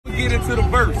get into the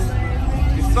verse.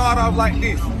 You start off like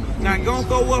this. Now gonna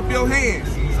throw up your hands.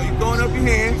 So you throwing up your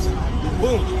hands.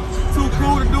 Boom. Too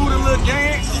cool to do the little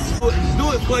dance.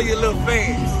 Do it for your little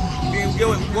fans. Then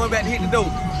going back to hit the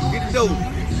dope. Hit the dope.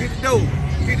 Hit the dope.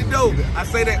 Hit the dope. I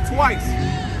say that twice.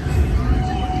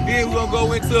 Then we're gonna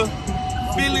go into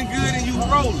feeling good and you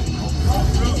rolling.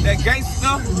 That gangsta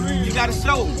stuff, you gotta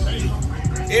show me.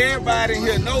 Everybody in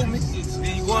here know me.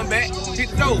 Then you going back, hit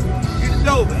the dope. Hit the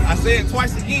dope. I say it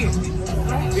twice again.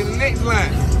 In the next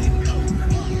line.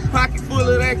 Pocket full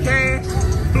of that cash,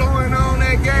 blowing on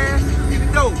that gas. Hit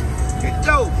the dope. Hit the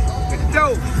dope. Hit the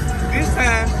dope. This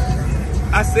time,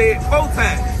 I said 4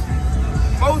 times.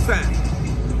 4 times.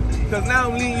 Because now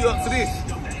I'm leading you up to this.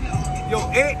 Your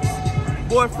ex,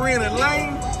 boyfriend and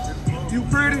lame, you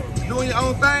pretty, doing your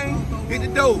own thing, hit the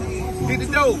dope. Hit the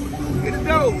dope. Hit the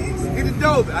dope. Hit the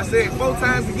dope. I said 4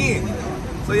 times again.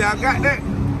 So y'all got that?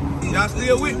 Y'all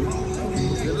still with me?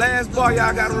 The last bar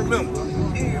y'all gotta remember.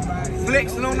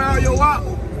 Flexing on all your wop,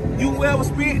 you ever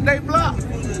spent, they block.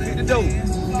 Hit the dope.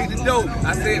 Hit the dope.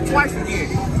 I said twice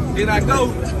again. Then I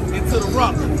go into the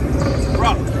rock.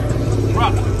 Rock.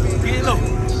 Rock. Get it low.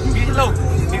 Get it low.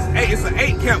 It's an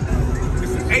 8 count.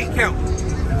 It's an 8 count.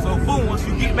 So boom, once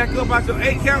you get back up out your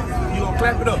 8 count, you gonna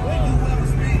clap it up.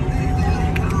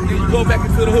 Then you go back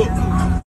into the hook.